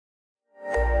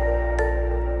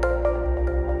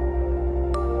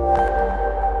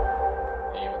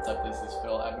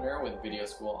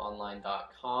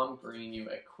videoschoolonline.com, bringing you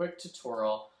a quick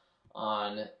tutorial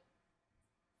on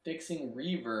fixing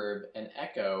reverb and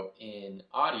echo in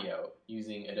audio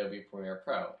using Adobe Premeire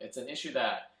Pro. It's an issue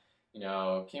that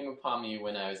came upon me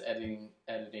when I was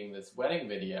editing this wedding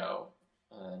video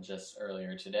just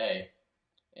earlier today.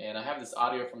 And I have this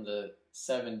audio from the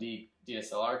 7D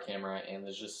DSLR camera, and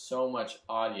there's just so much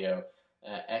audio,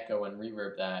 echo and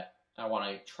reverb that I want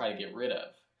to try to get rid of.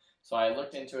 So I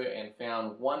looked into it and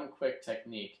found one quick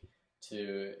technique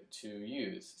to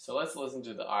use. So let's listen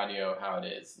to the audio how it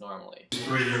is normally.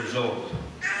 3 years old,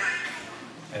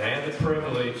 and I had the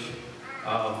privilege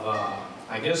of,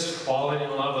 I guess, falling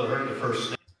in love with her the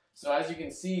first day. So as you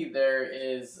can see, there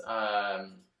is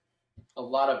a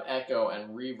lot of echo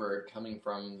and reverb coming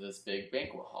from this big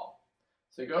banquet hall.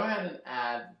 So go ahead and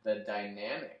add the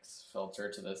dynamics filter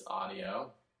to this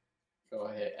audio. Go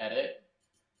ahead, edit,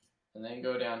 and then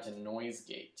go down to noise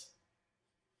gate.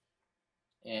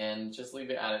 And just leave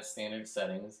it at its standard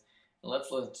settings. And let's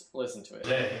listen to it.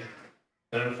 Today.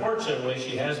 And unfortunately,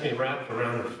 she has me wrapped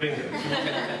around her finger.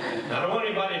 I don't want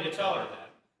anybody to tell her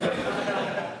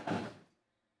that.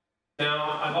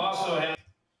 Now, I've also had...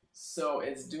 So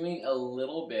it's doing a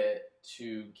little bit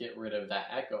to get rid of that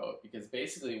echo, because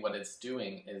basically what it's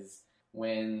doing is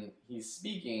when he's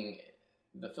speaking,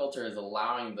 the filter is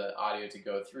allowing the audio to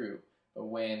go through. But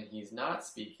when he's not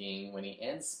speaking, when he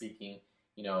ends speaking,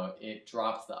 it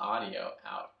drops the audio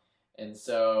out. And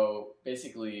so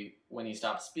basically when he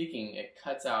stops speaking, it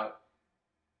cuts out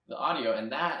the audio,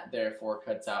 and that therefore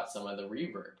cuts out some of the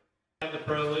reverb. I had the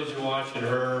privilege of watching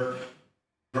her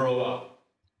grow up.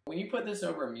 When you put this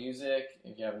over music,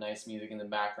 if you have nice music in the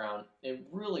background, it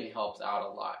really helps out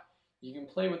a lot. You can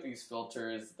play with these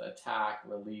filters, the attack,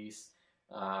 release,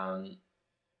 and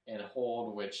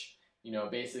hold, which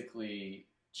basically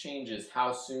changes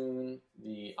how soon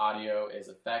the audio is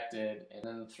affected, and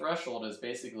then the threshold is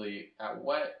basically at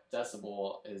what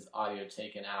decibel is audio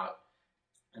taken out.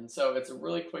 And so it's a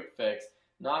really quick fix,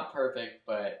 not perfect,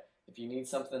 but if you need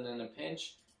something in a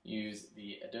pinch, use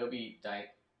the Adobe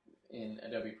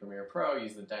Premeire Pro,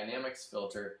 use the Dynamics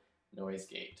filter noise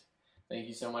gate. Thank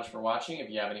you so much for watching. If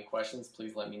you have any questions,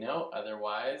 please let me know.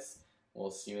 Otherwise,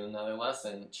 we'll see you in another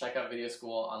lesson. Check out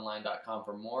videoschoolonline.com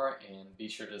for more, and be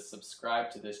sure to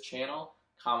subscribe to this channel,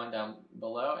 comment down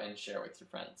below, and share with your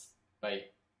friends. Bye.